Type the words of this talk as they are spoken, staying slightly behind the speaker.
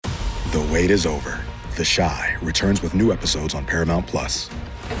The wait is over. The Chi returns with new episodes on Paramount+.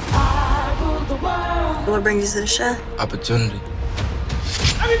 What brings you to the Chi? Opportunity.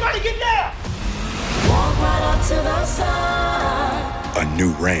 Everybody get down! Walk right up to the side. A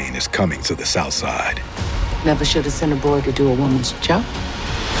new reign is coming to the South Side. Never should have sent a boy to do a woman's job.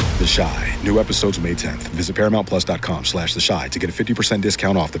 The Chi. New episodes May 10th. Visit ParamountPlus.com/The Chi to get a 50%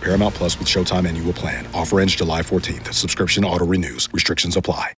 discount off the Paramount Plus with Showtime annual plan. Offer ends July 14th. Subscription auto-renews. Restrictions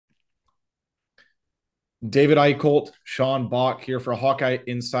apply. David Eicholt, Sean Bach here for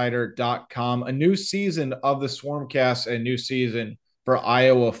HawkeyeInsider.com. A new season of the Swarmcast, a new season for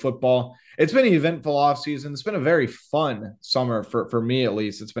Iowa football. It's been an eventful offseason. It's been a very fun summer for me, at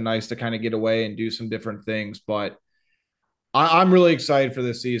least. It's been nice to kind of get away and do some different things, but I'm really excited for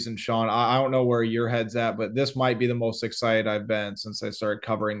this season, Sean. I don't know where your head's at, but this might be the most excited I've been since I started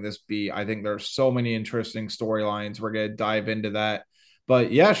covering this beat. I think there's so many interesting storylines. We're going to dive into that.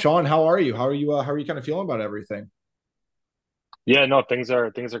 But yeah, Sean, how are you? How are you kind of feeling about everything? Yeah, no, things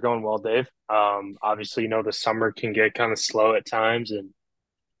are going well, Dave. Obviously, the summer can get kind of slow at times, and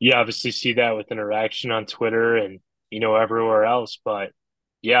you obviously see that with interaction on Twitter and everywhere else. But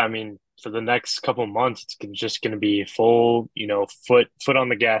yeah, I mean, for the next couple of months, it's just going to be full, foot on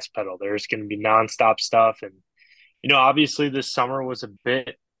the gas pedal. There's going to be nonstop stuff, and obviously this summer was a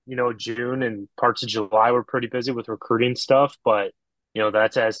bit, June and parts of July were pretty busy with recruiting stuff, but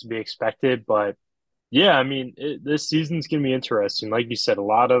that's as to be expected. But yeah, I mean, this season's going to be interesting. Like you said, a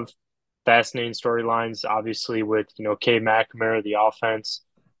lot of fascinating storylines, obviously, with, Kay McNamara, the offense,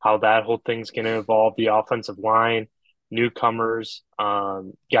 how that whole thing's going to evolve, the offensive line, newcomers,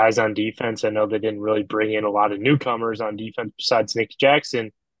 guys on defense. I know they didn't really bring in a lot of newcomers on defense besides Nick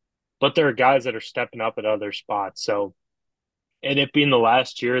Jackson, but there are guys that are stepping up at other spots. So, and it being the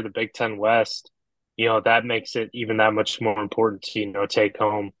last year of the Big Ten West, that makes it even that much more important to, take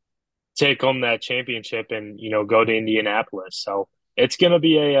home that championship and, go to Indianapolis. So it's going to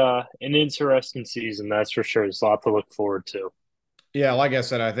be an interesting season. That's for sure. There's a lot to look forward to. Yeah, like I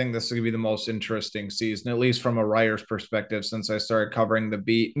said, I think this is going to be the most interesting season, at least from a writer's perspective, since I started covering the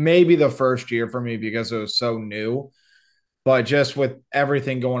beat. Maybe the first year for me because it was so new. But just with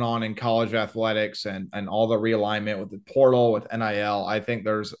everything going on in college athletics and all the realignment with the portal, with NIL, I think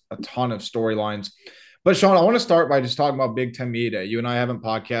there's a ton of storylines. But Sean, I want to start by just talking about Big Ten Media Day. You and I haven't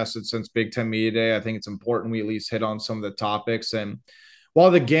podcasted since Big Ten Media Day. I think it's important we at least hit on some of the topics. And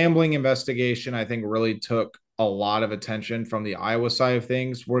while the gambling investigation, I think, really took a lot of attention from the Iowa side of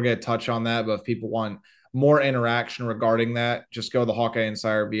things, we're going to touch on that. But if people want more interaction regarding that, just go to the Hawkeye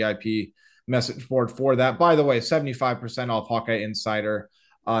Insider VIP message board for that. By the way, 75% off Hawkeye Insider,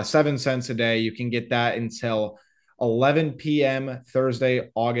 7 cents a day. You can get that until 11 p.m. Thursday,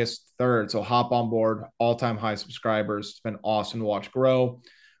 August 3rd. So hop on board, all-time high subscribers. It's been awesome to watch grow.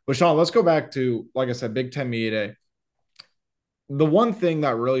 But Sean, let's go back to, like I said, Big Ten Media Day. The one thing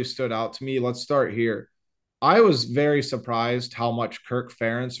that really stood out to me, let's start here. I was very surprised how much Kirk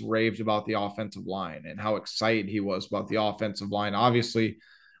Ferentz raved about the offensive line and how excited he was about the offensive line. Obviously,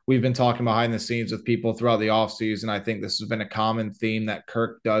 we've been talking behind the scenes with people throughout the offseason. I think this has been a common theme that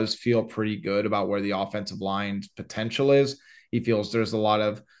Kirk does feel pretty good about where the offensive line's potential is. He feels there's a lot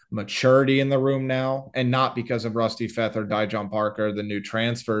of maturity in the room now, and not because of Rusty Feth or Dijon Parker, the new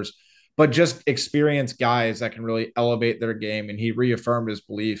transfers, but just experienced guys that can really elevate their game. And he reaffirmed his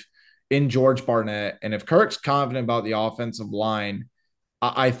belief in George Barnett. And if Kirk's confident about the offensive line,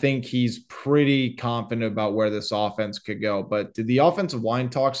 I think he's pretty confident about where this offense could go. But did the offensive line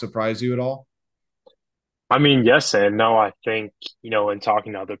talk surprise you at all? I mean, yes and no. I think, in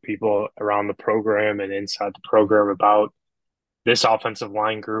talking to other people around the program and inside the program about this offensive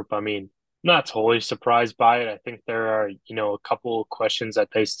line group, I mean, not totally surprised by it. I think there are, a couple of questions that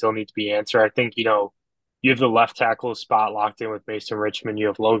they still need to be answered. I think, you have the left tackle spot locked in with Mason Richmond. You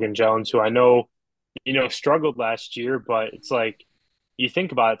have Logan Jones, who I know, struggled last year, but it's like, you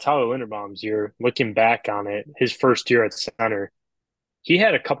think about it, Tyler Linderbaum's year, looking back on it, his first year at center, he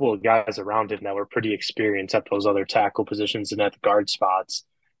had a couple of guys around him that were pretty experienced at those other tackle positions and at the guard spots,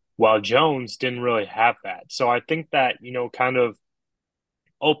 while Jones didn't really have that. So I think that, kind of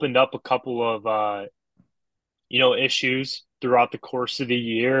opened up a couple of, issues throughout the course of the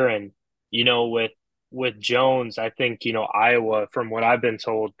year. And, with Jones, I think, Iowa, from what I've been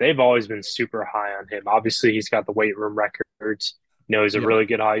told, they've always been super high on him. Obviously, he's got the weight room records. He's a really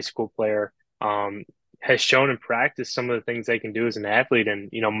good high school player. Has shown in practice some of the things they can do as an athlete. And,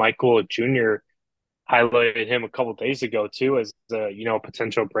 Mike Golick Jr. highlighted him a couple of days ago, too, as a,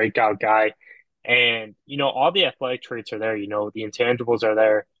 potential breakout guy. And, all the athletic traits are there. The intangibles are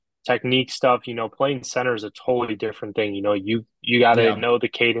there. technique stuff, playing center is a totally different thing. You got to Yeah. know the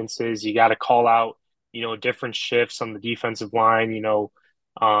cadences, you got to call out, different shifts on the defensive line,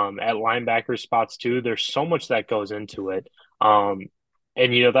 at linebacker spots too. There's so much that goes into it. Um,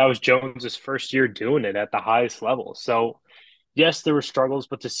 and that was Jones's first year doing it at the highest level. So yes, there were struggles,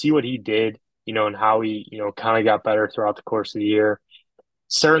 but to see what he did, and how he, kind of got better throughout the course of the year,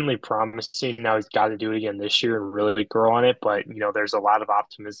 certainly promising. Now he's got to do it again this year and really grow on it. But there's a lot of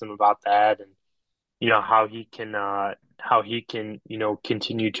optimism about that, and how he can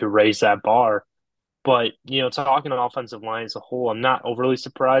continue to raise that bar. But talking on offensive line as a whole, I'm not overly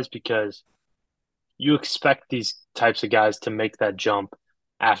surprised because you expect these types of guys to make that jump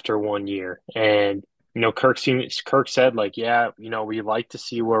after 1 year. And Kirk said, like, yeah, we like to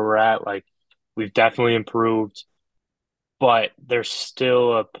see where we're at. Like, we've definitely improved, but there's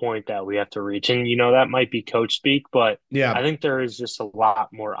still a point that we have to reach. And, that might be coach speak, but I Yeah. think there is just a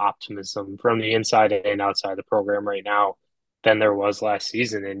lot more optimism from the inside and outside the program right now than there was last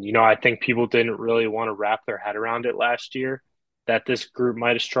season. And, I think people didn't really want to wrap their head around it last year that this group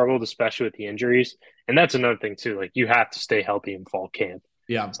might have struggled, especially with the injuries. And that's another thing, too. Like, you have to stay healthy in fall camp.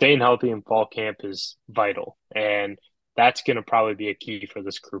 Yeah. Staying healthy in fall camp is vital. And that's going to probably be a key for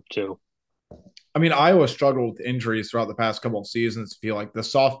this group, too. I mean, Iowa struggled with injuries throughout the past couple of seasons. I feel like the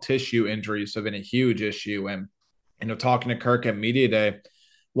soft tissue injuries have been a huge issue. And, talking to Kirk at Media Day,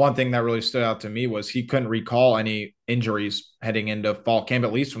 one thing that really stood out to me was he couldn't recall any injuries heading into fall camp,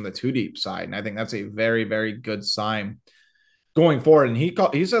 at least from the two deep side. And I think that's a very, very good sign going forward. And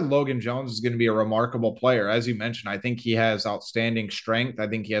he said Logan Jones is going to be a remarkable player. As you mentioned, I think he has outstanding strength. I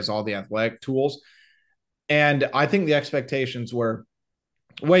think he has all the athletic tools. And I think the expectations were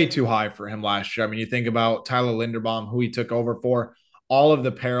way too high for him last year. I mean, you think about Tyler Linderbaum, who he took over for, all of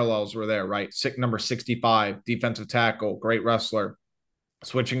the parallels were there, right? Number 65, defensive tackle, great wrestler,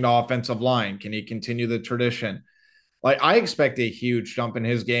 switching to offensive line. Can he continue the tradition? Like, I expect a huge jump in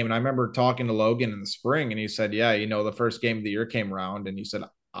his game. And I remember talking to Logan in the spring, and he said, yeah, the first game of the year came around, and he said,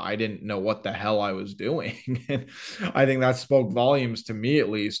 I didn't know what the hell I was doing. And I think that spoke volumes to me, at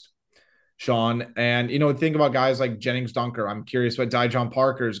least, Sean. And, think about guys like Jennings Dunker. I'm curious what Dijon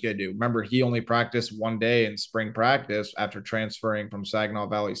Parker is going to do. Remember, he only practiced one day in spring practice after transferring from Saginaw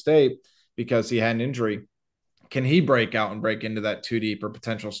Valley State because he had an injury. Can he break out and break into that two deep or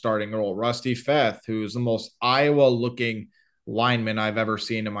potential starting role? Rusty Feth, who's the most Iowa looking lineman I've ever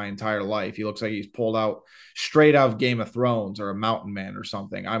seen in my entire life. He looks like he's pulled out straight out of Game of Thrones or a mountain man or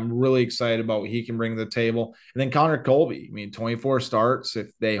something. I'm really excited about what he can bring to the table. And then Connor Colby, I mean, 24 starts.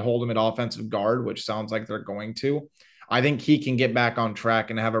 If they hold him at offensive guard, which sounds like they're going to, I think he can get back on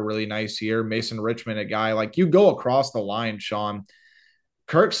track and have a really nice year. Mason Richmond, a guy like you go across the line, Sean.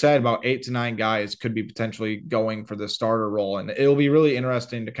 Kirk said about 8 to 9 guys could be potentially going for the starter role. And it'll be really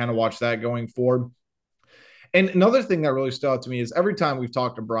interesting to kind of watch that going forward. And another thing that really stood out to me is every time we've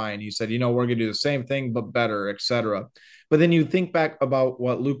talked to Brian, he said, we're going to do the same thing, but better, etc. But then you think back about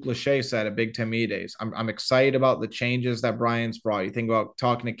what Luke Lachey said at Big Ten Media Days. I'm excited about the changes that Brian's brought. You think about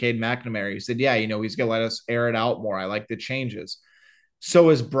talking to Cade McNamara. He said, yeah, he's going to let us air it out more. I like the changes. So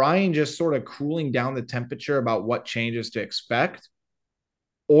is Brian just sort of cooling down the temperature about what changes to expect?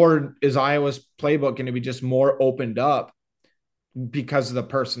 Or is Iowa's playbook going to be just more opened up because of the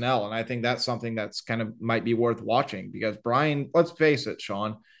personnel? And I think that's something that's kind of might be worth watching because Brian, let's face it,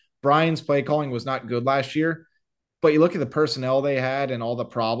 Sean, Brian's play calling was not good last year, but you look at the personnel they had and all the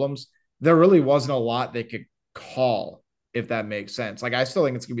problems, there really wasn't a lot they could call, if that makes sense. Like, I still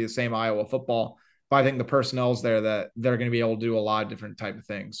think it's going to be the same Iowa football, but I think the personnel's there that they're going to be able to do a lot of different type of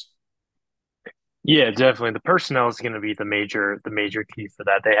things. Yeah, definitely. The personnel is going to be the major key for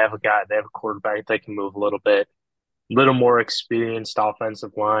that. They have a quarterback that can move a little bit, little more experienced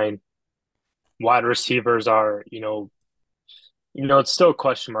offensive line. Wide receivers are, it's still a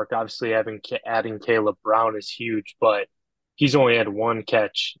question mark. Obviously, adding Caleb Brown is huge, but he's only had one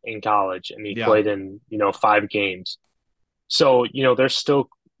catch in college, and he Yeah. played in 5 games. So,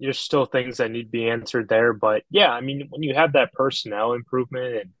 there's still things that need to be answered there. But yeah, I mean, when you have that personnel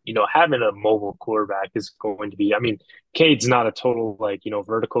improvement and, having a mobile quarterback is going to be, I mean, Cade's not a total like,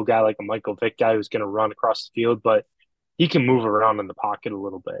 vertical guy like a Michael Vick guy who's going to run across the field, but he can move around in the pocket a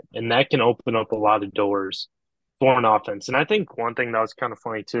little bit. And that can open up a lot of doors for an offense. And I think one thing that was kind of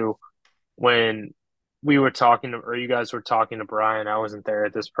funny too, when we were talking to, or you guys were talking to Brian, I wasn't there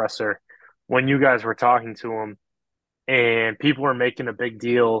at this presser. When you guys were talking to him, and people were making a big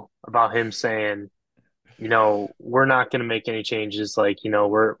deal about him saying, we're not going to make any changes. Like,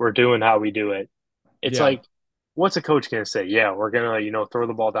 we're doing how we do it. It's Yeah. like, what's a coach going to say? Yeah, we're going to, throw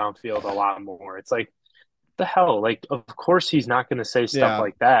the ball downfield a lot more. It's like, the hell? Like, of course he's not going to say stuff Yeah.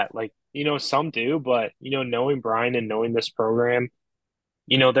 like that. Like, some do, but knowing Brian and knowing this program,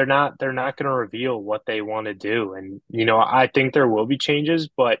 they're not going to reveal what they want to do. And, I think there will be changes,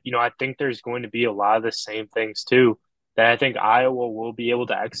 but, I think there's going to be a lot of the same things too that I think Iowa will be able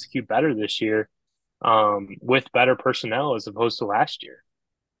to execute better this year, with better personnel as opposed to last year.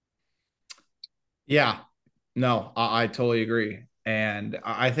 Yeah. No, I totally agree. And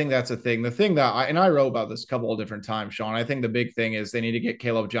I think that's a thing. The thing that I wrote about this a couple of different times, Sean. I think the big thing is they need to get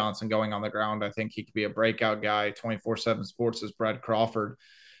Caleb Johnson going on the ground. I think he could be a breakout guy. 24/7 Sports' Brad Crawford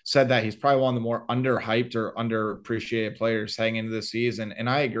said that he's probably one of the more underhyped or underappreciated players heading into the season. And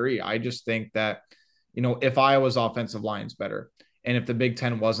I agree. I just think that, if Iowa's offensive line's better and if the Big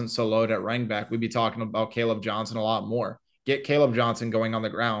Ten wasn't so loaded at running back, we'd be talking about Caleb Johnson a lot more. Get Caleb Johnson going on the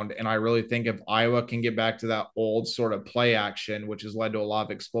ground. And I really think if Iowa can get back to that old sort of play action, which has led to a lot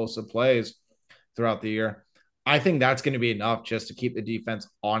of explosive plays throughout the year, I think that's going to be enough just to keep the defense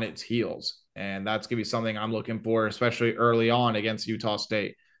on its heels. And that's going to be something I'm looking for, especially early on against Utah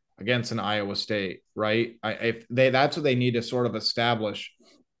State, against an Iowa State, right? That's what they need to sort of establish.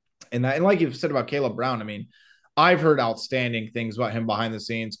 And like you said about Caleb Brown, I mean, I've heard outstanding things about him behind the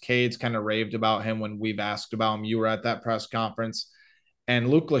scenes. Cade's kind of raved about him when we've asked about him. You were at that press conference. And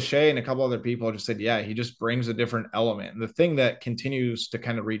Luke Lachey and a couple other people just said, yeah, he just brings a different element. And the thing that continues to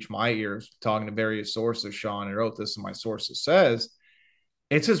kind of reach my ears, talking to various sources, Sean, I wrote this in my sources, says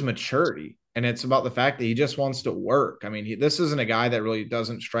it's his maturity. And it's about the fact that he just wants to work. I mean, this isn't a guy that really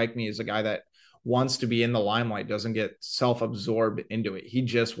doesn't strike me as a guy that wants to be in the limelight, doesn't get self-absorbed into it. He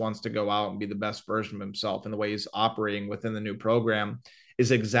just wants to go out and be the best version of himself. And the way he's operating within the new program is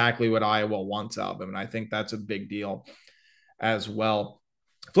exactly what Iowa wants out of him. And I think that's a big deal as well.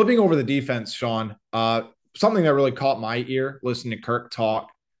 Flipping over the defense, Sean, something that really caught my ear listening to Kirk talk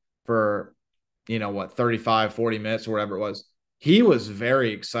for, 35, 40 minutes or whatever it was. He was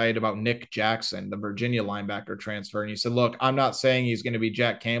very excited about Nick Jackson, the Virginia linebacker transfer. And he said, look, I'm not saying he's going to be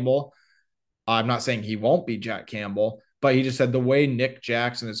Jack Campbell. I'm not saying he won't be Jack Campbell, but he just said the way Nick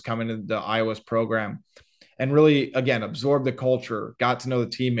Jackson is coming into the Iowa's program and really, again, absorbed the culture, got to know the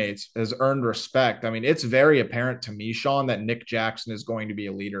teammates, has earned respect. I mean, it's very apparent to me, Sean, that Nick Jackson is going to be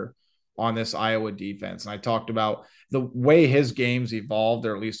a leader on this Iowa defense. And I talked about the way his games evolved,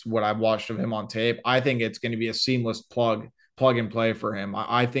 or at least what I've watched of him on tape. I think it's going to be a seamless plug and play for him.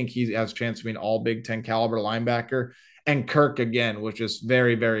 I think he has a chance to be an all Big Ten caliber linebacker. And Kirk, again, was just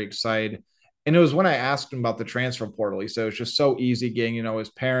very, very excited. And it was when I asked him about the transfer portal. He said it's just so easy getting, his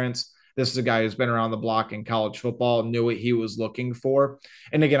parents. This is a guy who's been around the block in college football, knew what he was looking for.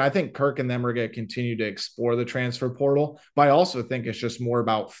 And again, I think Kirk and them are going to continue to explore the transfer portal, but I also think it's just more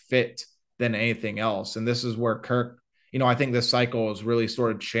about fit than anything else. And this is where Kirk, I think this cycle has really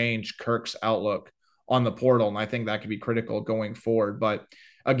sort of changed Kirk's outlook on the portal. And I think that could be critical going forward. But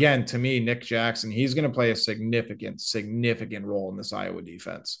again, to me, Nick Jackson, he's going to play a significant, significant role in this Iowa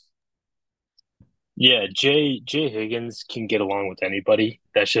defense. Yeah, Jay Higgins can get along with anybody.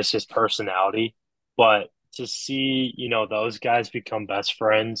 That's just his personality. But to see, those guys become best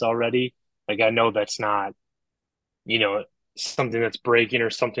friends already, like I know that's not, you know, something that's breaking or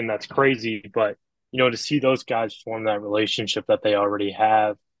something that's crazy, but to see those guys form that relationship that they already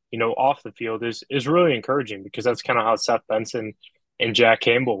have, off the field is really encouraging because that's kind of how Seth Benson and Jack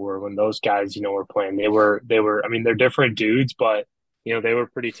Campbell were when those guys, were playing. They were I mean, they're different dudes, but they were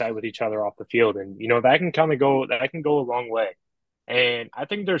pretty tight with each other off the field. And, that can go a long way. And I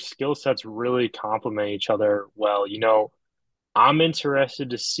think their skill sets really complement each other well. I'm interested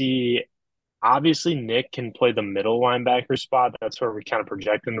to see, obviously, Nick can play the middle linebacker spot. That's where we kind of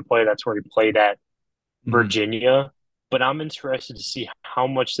project him to play. That's where he played at Virginia. But I'm interested to see how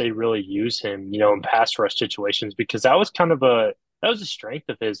much they really use him, in pass rush situations, because that was a strength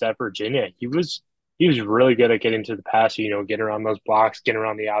of his at Virginia. He was really good at getting to the passer, getting around those blocks, getting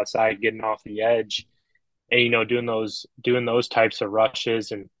around the outside, getting off the edge, and doing those types of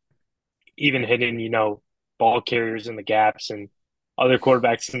rushes and even hitting, ball carriers in the gaps and other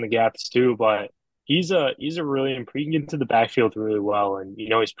quarterbacks in the gaps too. But he's a really he can get into the backfield really well, and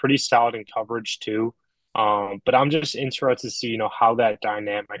he's pretty solid in coverage too. But I'm just interested to see, how that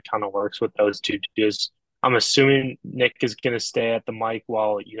dynamic kind of works with those two dudes. I'm assuming Nick is going to stay at the mic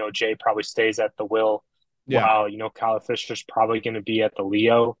while, Jay probably stays at the will, Yeah. while, Kyle Fisher's probably going to be at the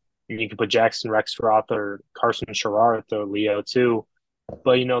Leo. And you can put Jackson Rexroth or Carson Sherrar at the Leo too.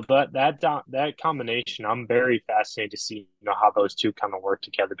 But, that combination, I'm very fascinated to see, how those two kind of work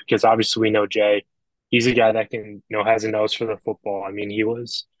together, because obviously we know Jay, he's a guy that can, has a nose for the football. I mean, he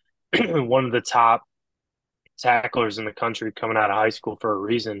was one of the top tacklers in the country coming out of high school for a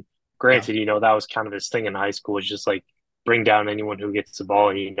reason. Yeah. Granted, that was kind of his thing in high school, was just like bring down anyone who gets the ball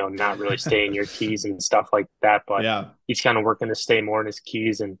and, not really stay in your keys and stuff like that. But Yeah. he's kind of working to stay more in his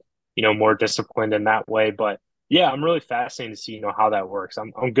keys and, more disciplined in that way. But yeah, I'm really fascinated to see, how that works.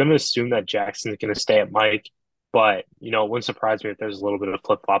 I'm going to assume that Jackson's going to stay at Mike, but, it wouldn't surprise me if there's a little bit of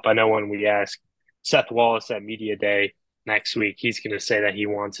flip flop. I know when we ask Seth Wallace at Media Day next week, he's going to say that he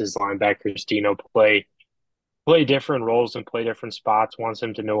wants his linebackers to, play different roles and play different spots, wants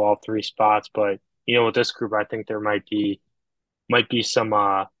him to know all three spots. But, with this group, I think there might be some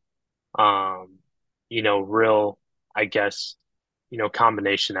real, I guess,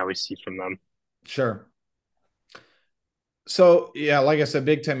 combination that we see from them. Sure. So yeah, like I said,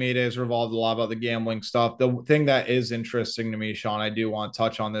 Big Ten media has revolved a lot about the gambling stuff. The thing that is interesting to me, Sean, I do want to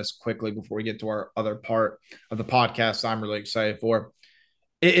touch on this quickly before we get to our other part of the podcast I'm really excited for.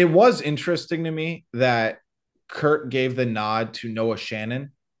 It was interesting to me that Kurt gave the nod to Noah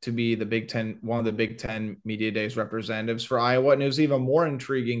Shannon to be the Big Ten, one of the Big Ten Media Days representatives for Iowa. And it was even more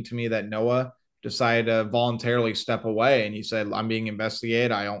intriguing to me that Noah decided to voluntarily step away. And he said, I'm being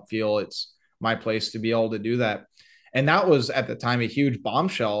investigated. I don't feel it's my place to be able to do that. And that was at the time a huge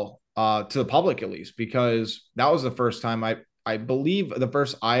bombshell to the public, at least, because that was the first time I believe the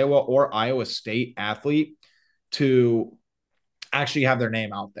first Iowa or Iowa State athlete to actually have their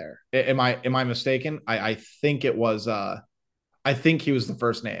name out there. Am I mistaken? I think it was I think he was the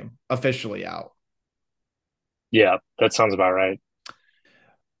first name officially out. Yeah, that sounds about right.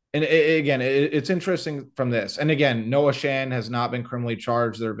 And it's interesting from this. And again, Noah Shan has not been criminally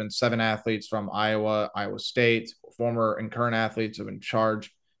charged. There have been 7 athletes from Iowa, Iowa State, former and current athletes have been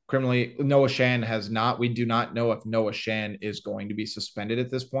charged criminally. Noah Shan has not. We do not know if Noah Shan is going to be suspended at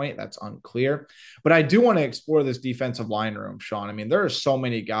this point. That's unclear. But I do want to explore this defensive line room, Sean. I mean, there are so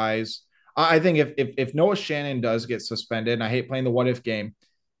many guys. I think if Noah Shannon does get suspended, and I hate playing the what if game,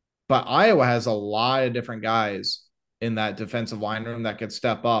 but Iowa has a lot of different guys in that defensive line room that could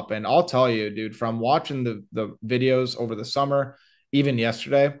step up. And I'll tell you, dude, from watching the videos over the summer, even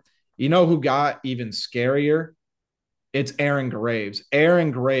yesterday, you know who got even scarier? It's Aaron Graves.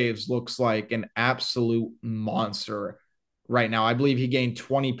 Aaron Graves looks like an absolute monster right now. I believe he gained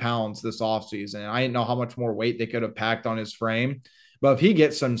 20 pounds this offseason. I didn't know how much more weight they could have packed on his frame. But if he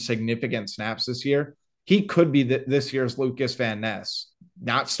gets some significant snaps this year, he could be this year's Lucas Van Ness.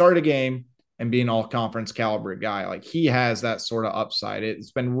 Not start a game and be an all-conference caliber guy. Like, he has that sort of upside.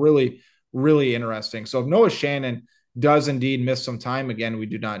 It's been really, really interesting. So if Noah Shannon does indeed miss some time, again, we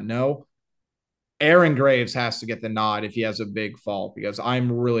do not know, Aaron Graves has to get the nod if he has a big fall, because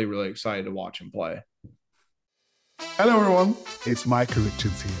I'm really, really excited to watch him play. Hello everyone, it's Micah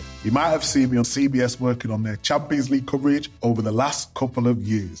Richards here. You might have seen me on CBS working on their Champions League coverage over the last couple of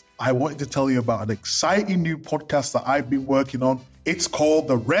years. I wanted to tell you about an exciting new podcast that I've been working on. It's called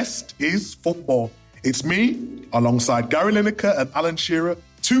The Rest is Football. It's me, alongside Gary Lineker and Alan Shearer,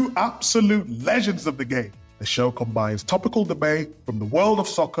 2 absolute legends of the game. The show combines topical debate from the world of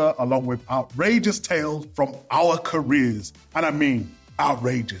soccer along with outrageous tales from our careers. And I mean,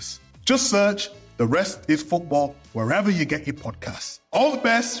 outrageous. Just search The Rest is Football wherever you get your podcasts. All the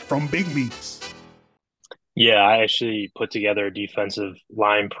best from Big Meats. Yeah, I actually put together a defensive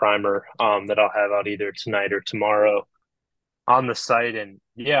line primer that I'll have out either tonight or tomorrow on the site. And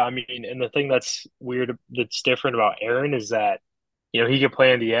yeah, I mean, and the thing that's weird, that's different about Aaron is that, he could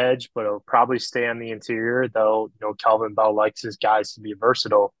play on the edge, but he'll probably stay on the interior, though, Kelvin Bell likes his guys to be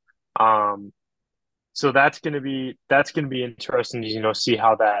versatile. So that's gonna be interesting to, see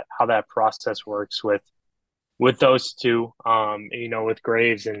how that process works with those two, with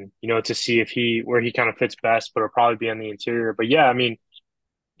Graves and, to see where he kind of fits best, but it'll probably be on the interior. But yeah, I mean,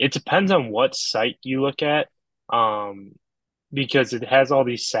 it depends on what site you look at, because it has all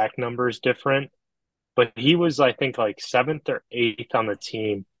these sack numbers different. But he was, I think, like 7th or 8th on the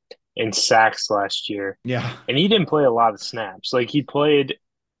team in sacks last year. Yeah. And he didn't play a lot of snaps. Like, he played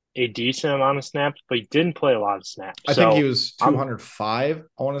a decent amount of snaps, but he didn't play a lot of snaps. I think he was 205,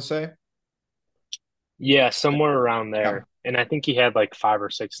 I want to say. Yeah, somewhere around there. Yeah. And I think he had like 5 or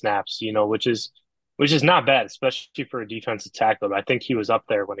 6 snaps, which is not bad, especially for a defensive tackle. But I think he was up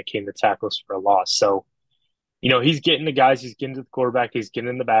there when it came to tackles for a loss. So, he's getting the guys, he's getting to the quarterback, he's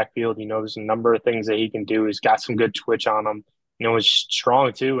getting in the backfield. There's a number of things that he can do. He's got some good twitch on him. He's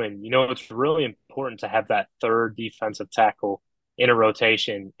strong too. And, it's really important to have that third defensive tackle in a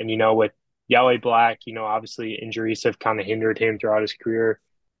rotation. And, with Yahweh Black, obviously injuries have kind of hindered him throughout his career.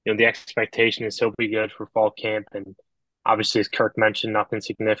 The expectation is he'll be good for fall camp. And obviously, as Kirk mentioned, nothing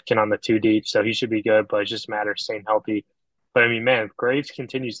significant on the 2 deep, so he should be good, but it just matters staying healthy. But I mean, man, if Graves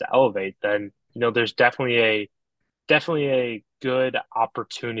continues to elevate, then, there's definitely definitely a good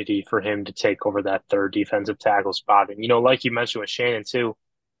opportunity for him to take over that third defensive tackle spot. And, like you mentioned with Shannon too,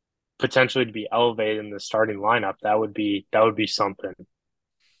 potentially to be elevated in the starting lineup, that would be something.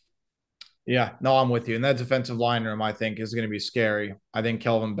 Yeah, no, I'm with you. And that defensive line room, I think, is going to be scary. I think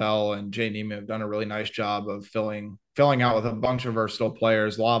Kelvin Bell and Jay Neiman have done a really nice job of filling out with a bunch of versatile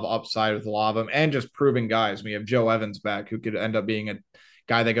players, a lot of upside with a lot of them, and just proven guys. We have Joe Evans back, who could end up being a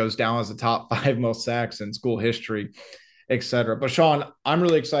guy that goes down as the top 5 most sacks in school history, etc. But Sean, I'm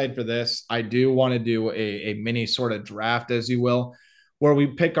really excited for this. I do want to do a mini sort of draft, as you will, where we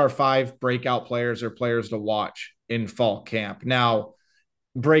pick our 5 breakout players or players to watch in fall camp. Now,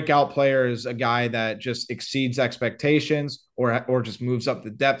 breakout player is a guy that just exceeds expectations or just moves up the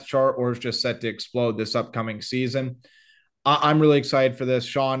depth chart or is just set to explode this upcoming season. I'm really excited for this.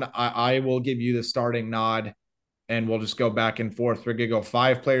 Sean, I will give you the starting nod and we'll just go back and forth. We're going to go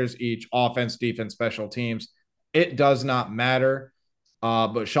 5 players each, offense, defense, special teams. It does not matter.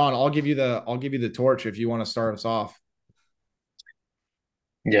 But Sean, I'll give you the torch if you want to start us off.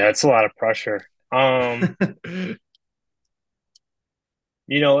 Yeah, it's a lot of pressure.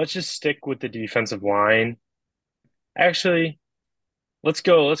 Let's just stick with the defensive line. Actually, let's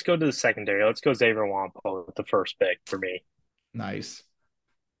go to the secondary. Let's go Xavier Wampo with the first pick for me. Nice.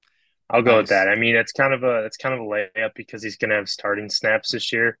 I'll go with that. Nice. I mean, it's kind of a layup because he's gonna have starting snaps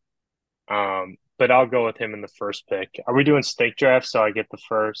this year. But I'll go with him in the first pick. Are we doing snake draft? So I get the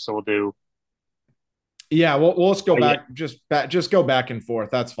first. So we'll do. Yeah, well, let's go Yeah. just go back and forth.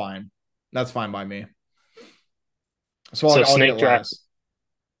 That's fine. That's fine by me. So So I'll snake get draft. last.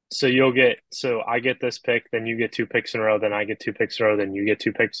 So I get this pick, then you get 2 picks in a row, then I get 2 picks in a row, then you get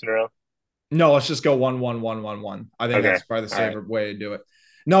 2 picks in a row. No, let's just go 1-1-1-1-1. I think Okay. that's probably the All right. safer way to do it.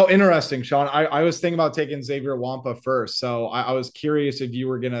 No, interesting, Sean. I was thinking about taking Xavier Wampa first. So I was curious if you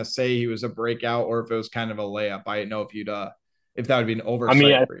were gonna say he was a breakout or if it was kind of a layup. I didn't know if that would be an I mean,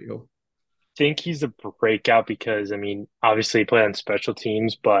 oversight I for you. think he's a breakout because I mean, obviously he played on special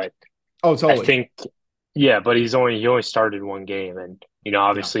teams, but Oh, I totally. think yeah, but he only started one game, and Yeah.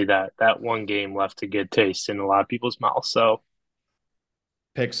 obviously that one game left a good taste in a lot of people's mouths. So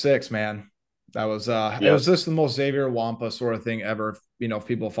Pick 6, man. That was it yep. was just the most Xavier Wampa sort of thing ever. If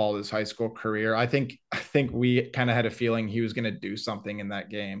people follow his high school career. I think we kind of had a feeling he was gonna do something in that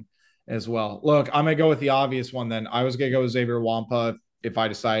game as well. Look, I'm gonna go with the obvious one then. I was gonna go with Xavier Wampa if I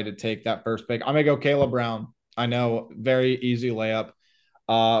decided to take that first pick. I'm gonna go Caleb Brown. I know, very easy layup.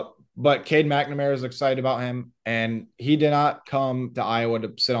 Uh, but Cade McNamara is excited about him, and he did not come to Iowa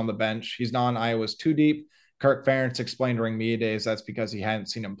to sit on the bench. He's not on Iowa's too deep. Kirk Ferentz explained during media days that's because he hadn't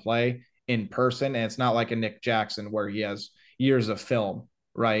seen him play in person, and it's not like a Nick Jackson where he has years of film,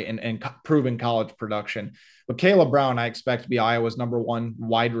 right, and proven college production. But Caleb Brown, I expect to be Iowa's #1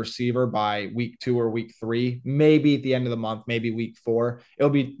 wide receiver by week 2 or week 3, maybe at the end of the month, maybe week 4.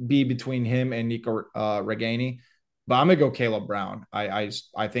 It'll be between him and Nico Reganey. But I'm gonna go Caleb Brown. I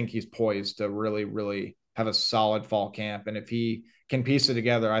think he's poised to really, really have a solid fall camp. And if he can piece it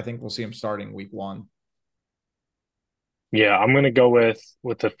together, I think we'll see him starting week 1. Yeah, I'm gonna go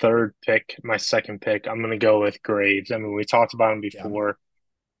with the third pick, my second pick. I'm gonna go with Graves. I mean, we talked about him Yeah. before.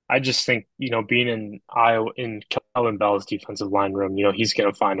 I just think, being in Iowa in Kelvin Bell's defensive line room, he's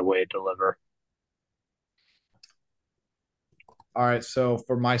gonna find a way to deliver. All right. So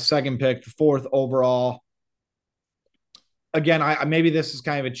for my second pick, 4th overall, again, I maybe this is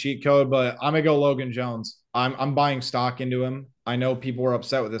kind of a cheat code, but I'm gonna go Logan Jones. I'm buying stock into him. I know people were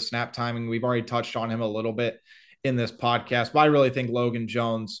upset with the snap timing. We've already touched on him a little bit in this podcast, but I really think Logan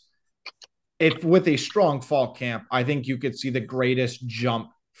Jones, if with a strong fall camp, I think you could see the greatest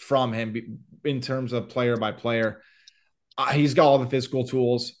jump from him in terms of player by player. He's got all the physical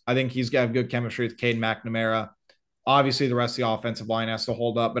tools. I think he's got good chemistry with Cade McNamara. Obviously, the rest of the offensive line has to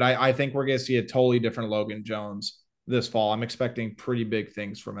hold up, but I think we're going to see a totally different Logan Jones this fall. I'm expecting pretty big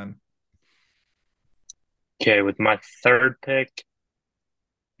things from him. Okay, with my third pick,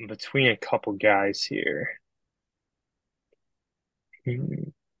 I'm between a couple guys here.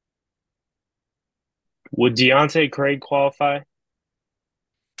 Would Deontay Craig qualify?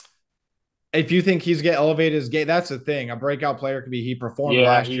 If you think he's get elevated his game, that's the thing. A breakout player could be he performed Yeah,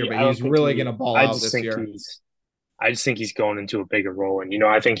 last year, he. but I don't he's think really going to he. ball I out just this think year. he's. I just think he's going into a bigger role, and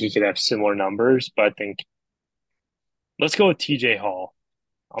I think he could have similar numbers. But I think let's go with T.J. Hall.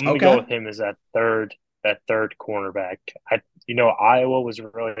 I'm going to go Okay. with him as that third cornerback. Iowa was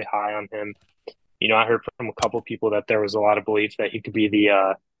really high on him. I heard from a couple people that there was a lot of belief that he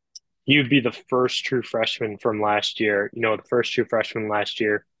would be the first true freshman from last year. The first true freshman last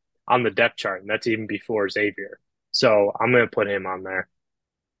year on the depth chart, and that's even before Xavier. So I'm going to put him on there.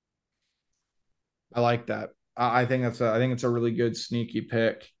 I like that. I think it's a really good sneaky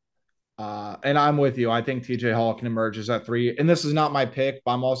pick. And I'm with you. I think TJ Hall can emerge as that 3. And this is not my pick,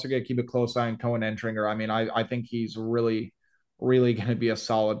 but I'm also going to keep a close eye on Cohen Entringer. I mean, I think he's really, really going to be a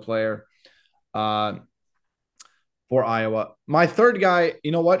solid player uh, for Iowa. My third guy,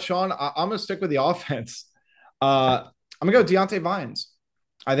 you know what, Sean? I'm going to stick with the offense. I'm going to go Deontay Vines.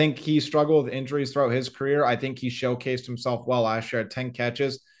 I think he struggled with injuries throughout his career. I think he showcased himself well last year at 10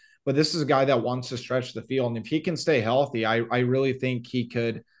 catches. But this is a guy that wants to stretch the field. And if he can stay healthy, I really think he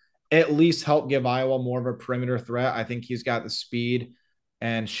could at least help give Iowa more of a perimeter threat. I think he's got the speed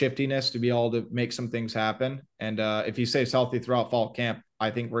and shiftiness to be able to make some things happen. And if he stays healthy throughout fall camp,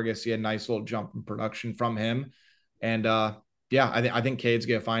 I think we're going to see a nice little jump in production from him. And yeah, I think Cade's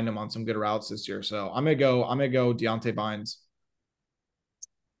going to find him on some good routes this year. So I'm going to go Deontay Vines.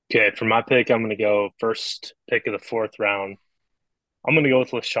 Okay, for my pick, I'm going to go first pick of the fourth round. I'm going to go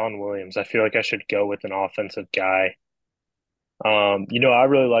with LaShawn Williams. I feel like I should go with an offensive guy. I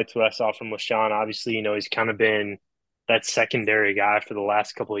really liked what I saw from LaShawn. Obviously, he's kind of been that secondary guy for the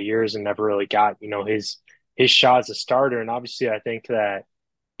last couple of years and never really got, his shot as a starter. And obviously, I think that,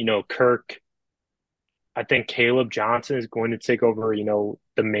 Kirk, I think Caleb Johnson is going to take over,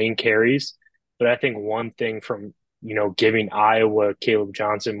 the main carries. But I think one thing from, giving Iowa Caleb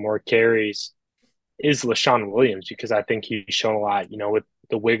Johnson more carries is LaShawn Williams because I think he's shown a lot, with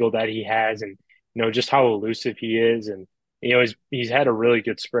the wiggle that he has and, just how elusive he is. And, he's had a really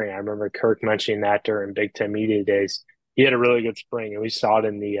good spring. I remember Kirk mentioning that during Big Ten Media Days. He had a really good spring, and we saw it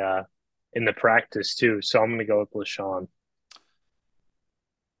in the practice too. So I'm going to go with LaShawn.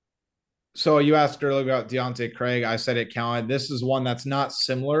 So you asked earlier about Deontay Craig. I said it counted. This is one that's not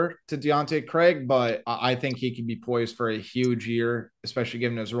similar to Deontay Craig, but I think he can be poised for a huge year, especially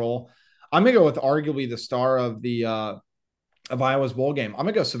given his role. I'm gonna go with arguably the star of Iowa's bowl game. I'm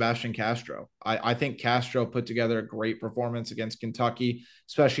gonna go Sebastian Castro. I think Castro put together a great performance against Kentucky,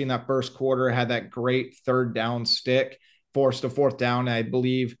 especially in that first quarter. Had that great third down stick, forced a fourth down. I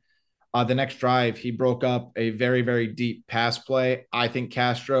believe the next drive, he broke up a very, very deep pass play. I think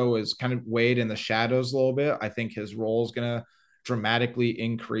Castro is kind of weighed in the shadows a little bit. I think his role is going to dramatically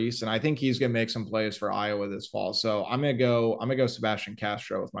increase, and I think he's going to make some plays for Iowa this fall. So I'm gonna go Sebastian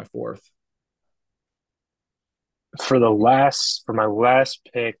Castro with my fourth. For my last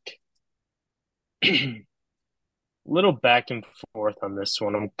pick, little back and forth on this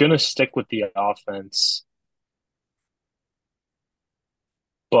one. I'm gonna stick with the offense,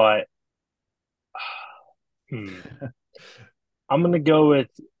 but I'm gonna go with.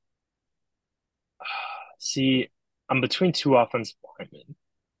 See, I'm between two offensive linemen.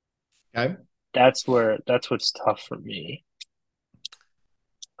 Okay, That's what's tough for me.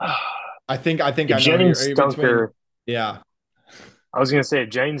 I If know who Jennings you're between. Dunker, Yeah, I was gonna say if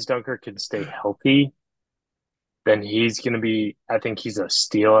Jennings Dunker could stay healthy, then he's gonna be. I think he's a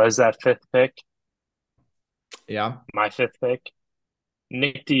steal as that fifth pick. yeah. My fifth pick.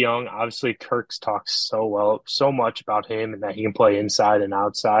 Nick DeYoung, obviously Kirk's talks so much about him and that he can play inside and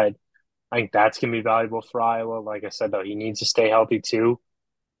outside. I think that's gonna be valuable for Iowa. Like I said, though, he needs to stay healthy too.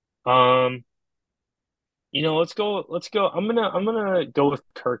 Um, let's go. Let's go. I'm gonna go with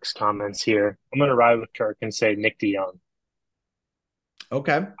Kirk's comments here. I'm gonna ride with Kirk and say Nick DeYoung.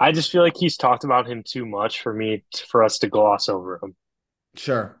 Okay, I just feel like he's talked about him too much for us to gloss over him.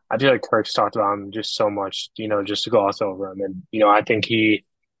 sure. I feel like Kirk's talked about him just so much, just to gloss over him. And I think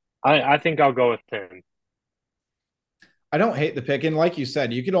I think I'll go with him. I don't hate the pick. And like you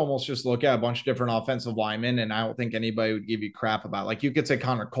said, you could almost just look at a bunch of different offensive linemen, and I don't think anybody would give you crap about. Like you could say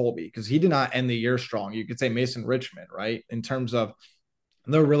Connor Colby because he did not end the year strong. You could say Mason Richmond, right? In terms of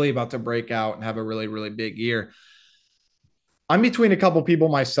they're really about to break out and have a really, really big year. I'm between a couple people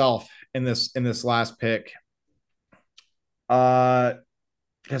myself in this last pick.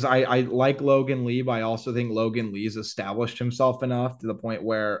 Because I like Logan Lee, but I also think Logan Lee's established himself enough to the point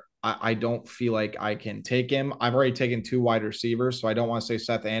where I don't feel like I can take him. I've already taken 2 wide receivers, so I don't want to say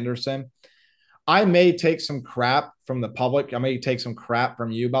Seth Anderson. I may take some crap from the public. I may take some crap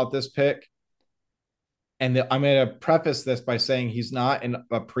from you about this pick. And I'm going to preface this by saying he's not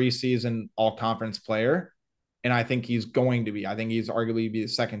a preseason all conference player. And I think he's going to be. I think he's arguably be the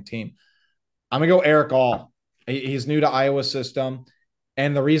second team. I'm going to go Eric All. He's new to Iowa system.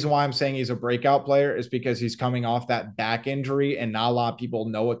 And the reason why I'm saying he's a breakout player is because he's coming off that back injury and not a lot of people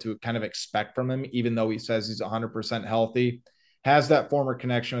know what to kind of expect from him, even though he says he's 100% healthy. Has that former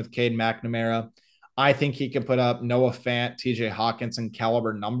connection with Cade McNamara. I think he can put up Noah Fant, TJ Hawkinson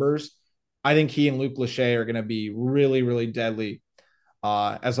caliber numbers. I think he and Luke Lachey are going to be really, really deadly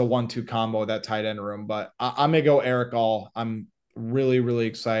as a 1-2 combo, that tight end room. But I'm going to go Eric All. I'm really, really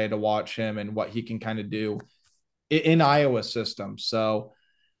excited to watch him and what he can kind of do in Iowa system. So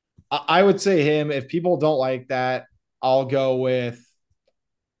I would say him. If people don't like that, I'll go with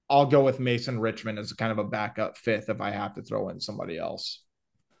Mason Richmond as kind of a backup fifth if I have to throw in somebody else.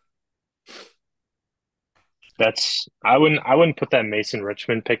 I wouldn't put that Mason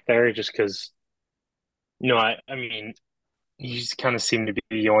Richmond pick there just because I mean he's kind of seemed to be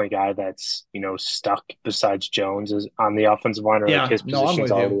the only guy that's stuck besides Jones is on the offensive line, or like Yeah, his no, I'm position's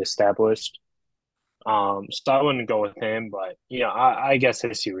with already you. established. So I wouldn't go with him, but I guess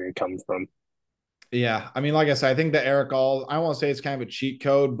I see where you're coming from. Yeah, I mean, like I said, I think that Eric All, I don't want to say it's kind of a cheat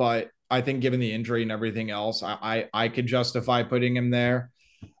code, but I think given the injury and everything else, I could justify putting him there.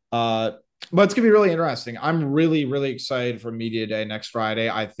 Uh, but it's gonna be really interesting. I'm really, really excited for Media Day next Friday.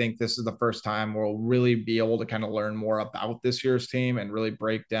 I think this is the first time we'll really be able to kind of learn more about this year's team and really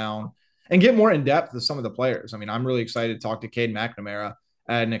break down and get more in depth with some of the players. I mean, I'm really excited to talk to Cade McNamara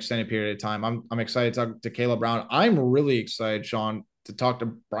at an extended period of time. I'm excited to talk to Caleb Brown. I'm really excited, Sean, to talk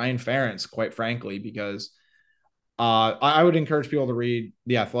to Brian Ferentz, quite frankly, because I would encourage people to read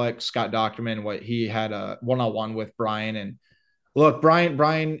The Athletic, Scott Docterman, what he had a one-on-one with Brian. And look,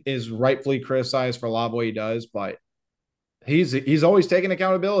 Brian is rightfully criticized for a lot of what he does, but he's always taking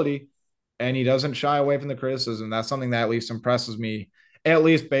accountability and he doesn't shy away from the criticism. That's something that at least impresses me, at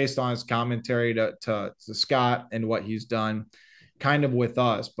least based on his commentary to Scott and what he's done kind of with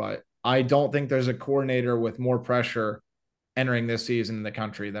us. But I don't think there's a coordinator with more pressure entering this season in the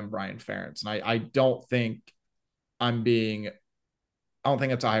country than Brian Ferentz. And I don't think I'm being, I don't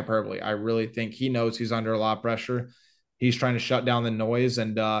think it's a hyperbole. I really think he knows he's under a lot of pressure. He's trying to shut down the noise.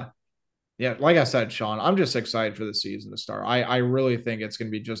 And yeah, like I said, Sean, I'm just excited for the season to start. I really think it's going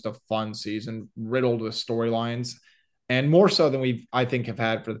to be just a fun season riddled with storylines and more so than I think, have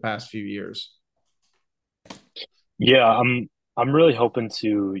had for the past few years. Yeah, I'm really hoping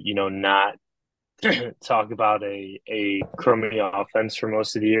to not talk about a crummy offense for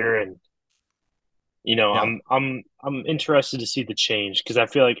most of the year, and Yeah. I'm interested to see the change because I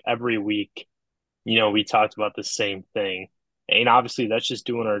feel like every week, we talked about the same thing, and obviously that's just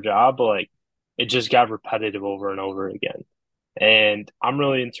doing our job, but like it just got repetitive over and over again, and I'm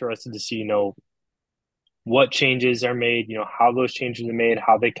really interested to see what changes are made, how those changes are made,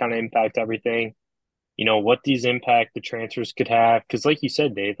 how they kind of impact everything, what these impact the transfers could have, because like you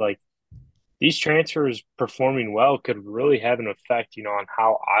said, Dave, like these transfers performing well could really have an effect, on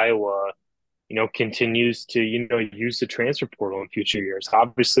how Iowa, continues to, use the transfer portal in future years.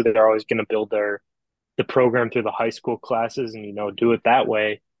 Obviously, they're always going to build the program through the high school classes and, do it that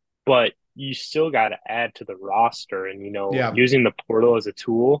way. But you still got to add to the roster and, Yeah. using the portal as a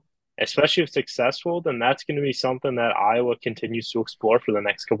tool, especially if successful, then that's going to be something that Iowa continues to explore for the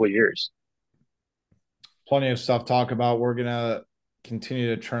next couple of years. Plenty of stuff to talk about. We're going to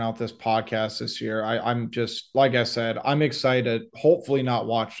continue to churn out this podcast this year. I'm just, like I said, I'm excited. Hopefully, not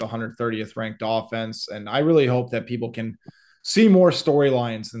watch the 130th ranked offense. And I really hope that people can see more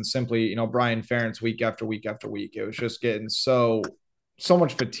storylines than simply, Brian Ferentz week after week after week. It was just getting so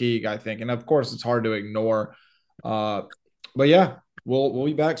much fatigue, I think. And of course, it's hard to ignore. But yeah, we'll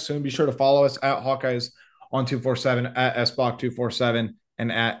be back soon. Be sure to follow us at Hawkeyes on 247, at SBlock 247,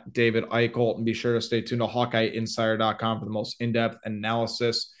 and at David Eichel. And be sure to stay tuned to HawkeyeInsider.com for the most in-depth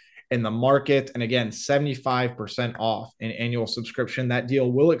analysis in the market. And again, 75% off an annual subscription. That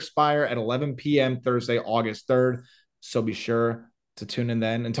deal will expire at 11 p.m. Thursday, August 3rd. So be sure to tune in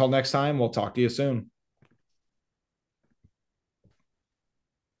then. Until next time, we'll talk to you soon.